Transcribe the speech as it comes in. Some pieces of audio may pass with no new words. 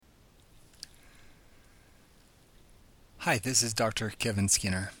Hi, this is Dr. Kevin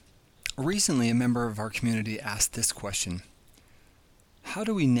Skinner. Recently, a member of our community asked this question: how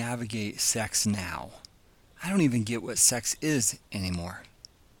do we navigate sex now? I don't even get what sex is anymore.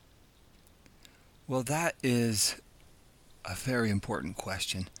 Well, that is a very important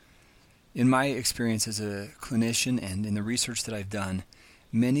question. In my experience as a clinician and in the research that I've done,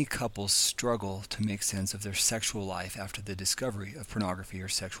 many couples struggle to make sense of their sexual life after the discovery of pornography or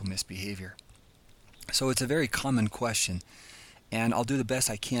sexual misbehavior. So it's a very common question, and I'll do the best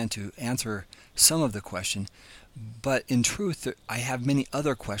I can to answer some of the question. But in truth, I have many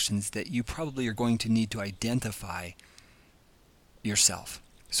other questions that you probably are going to need to identify yourself.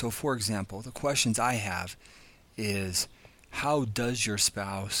 So for example, the questions I have is: how does your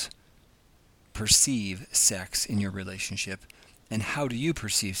spouse perceive sex in your relationship? And how do you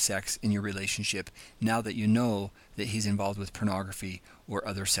perceive sex in your relationship now that you know that he's involved with pornography or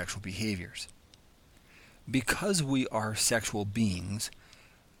other sexual behaviors? Because we are sexual beings,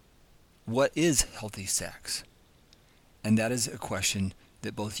 what is healthy sex? And that is a question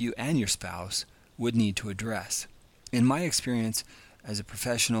that both you and your spouse would need to address. In my experience as a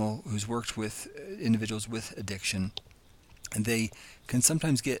professional who's worked with individuals with addiction, they can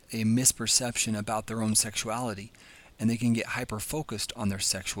sometimes get a misperception about their own sexuality, and they can get hyper-focused on their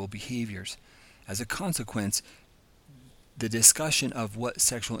sexual behaviors. As a consequence, the discussion of what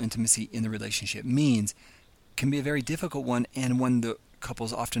sexual intimacy in the relationship means can be a very difficult one, and one that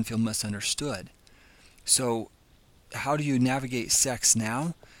couples often feel misunderstood. So how do you navigate sex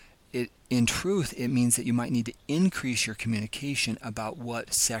now? In truth, it means that you might need to increase your communication about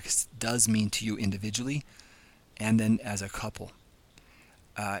what sex does mean to you individually and then as a couple.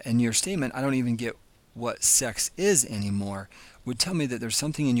 And your statement, "I don't even get what sex is anymore," would tell me that there's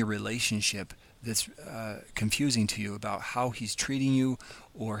something in your relationship that's confusing to you about how he's treating you,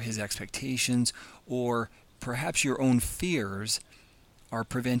 or his expectations, or perhaps your own fears are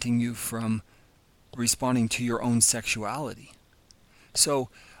preventing you from responding to your own sexuality.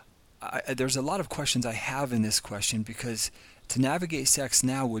 So there's a lot of questions I have in this question, because to navigate sex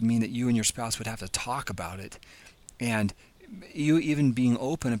now would mean that you and your spouse would have to talk about it, and you even being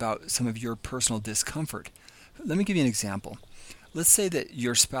open about some of your personal discomfort. Let me give you an example. Let's say that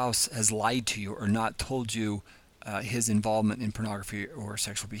your spouse has lied to you or not told you his involvement in pornography or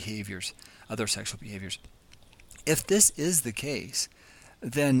sexual behaviors, other sexual behaviors. If this is the case,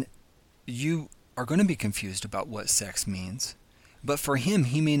 then you are going to be confused about what sex means. But for him,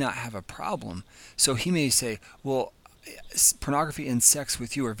 he may not have a problem. So he may say, well, pornography and sex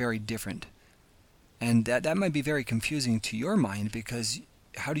with you are very different. And that might be very confusing to your mind, because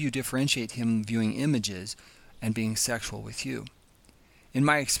how do you differentiate him viewing images and being sexual with you? In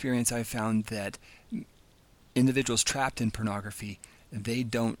my experience, I've found that individuals trapped in pornography, they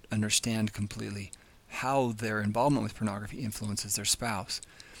don't understand completely how their involvement with pornography influences their spouse.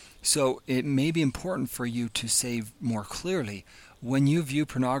 So it may be important for you to say more clearly, when you view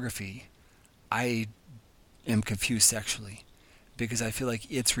pornography, I am confused sexually because I feel like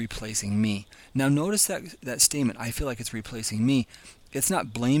it's replacing me. Now notice that statement, "I feel like it's replacing me." It's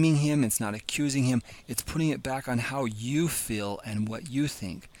not blaming him, it's not accusing him, it's putting it back on how you feel and what you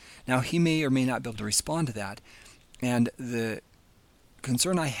think. Now he may or may not be able to respond to that, and the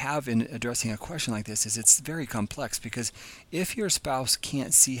concern I have in addressing a question like this is it's very complex, because if your spouse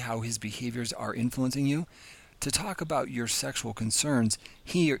can't see how his behaviors are influencing you, to talk about your sexual concerns,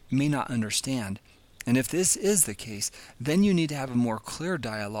 he may not understand. And if this is the case, then you need to have a more clear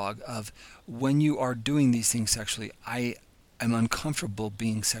dialogue of, when you are doing these things sexually, I am uncomfortable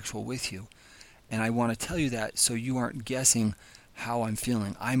being sexual with you. And I want to tell you that so you aren't guessing how I'm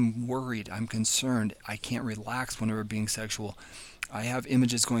feeling. I'm worried, I'm concerned, I can't relax whenever we're being sexual. I have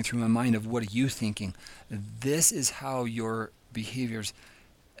images going through my mind of, what are you thinking? This is how your behaviors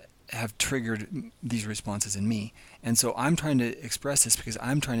have triggered these responses in me. And so I'm trying to express this because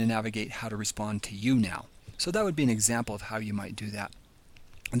I'm trying to navigate how to respond to you now. So that would be an example of how you might do that.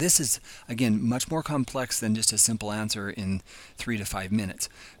 This is, again, much more complex than just a simple answer in 3 to 5 minutes,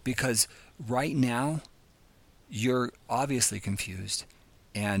 because right now you're obviously confused,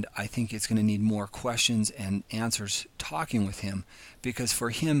 and I think it's going to need more questions and answers talking with him, because for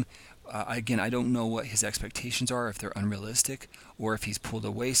him, again, I don't know what his expectations are, if they're unrealistic or if he's pulled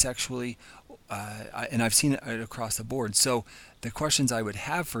away sexually, and I've seen it across the board. So the questions I would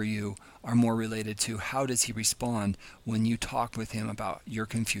have for you are more related to, how does he respond when you talk with him about your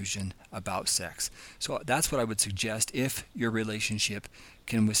confusion about sex? So that's what I would suggest if your relationship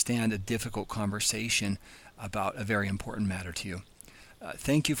can withstand a difficult conversation about a very important matter to you.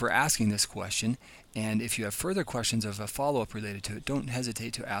 Thank you for asking this question, and if you have further questions of a follow-up related to it, don't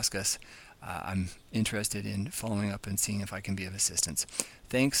hesitate to ask us. I'm interested in following up and seeing if I can be of assistance.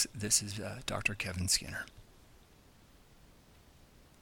 Thanks. This is Dr. Kevin Skinner.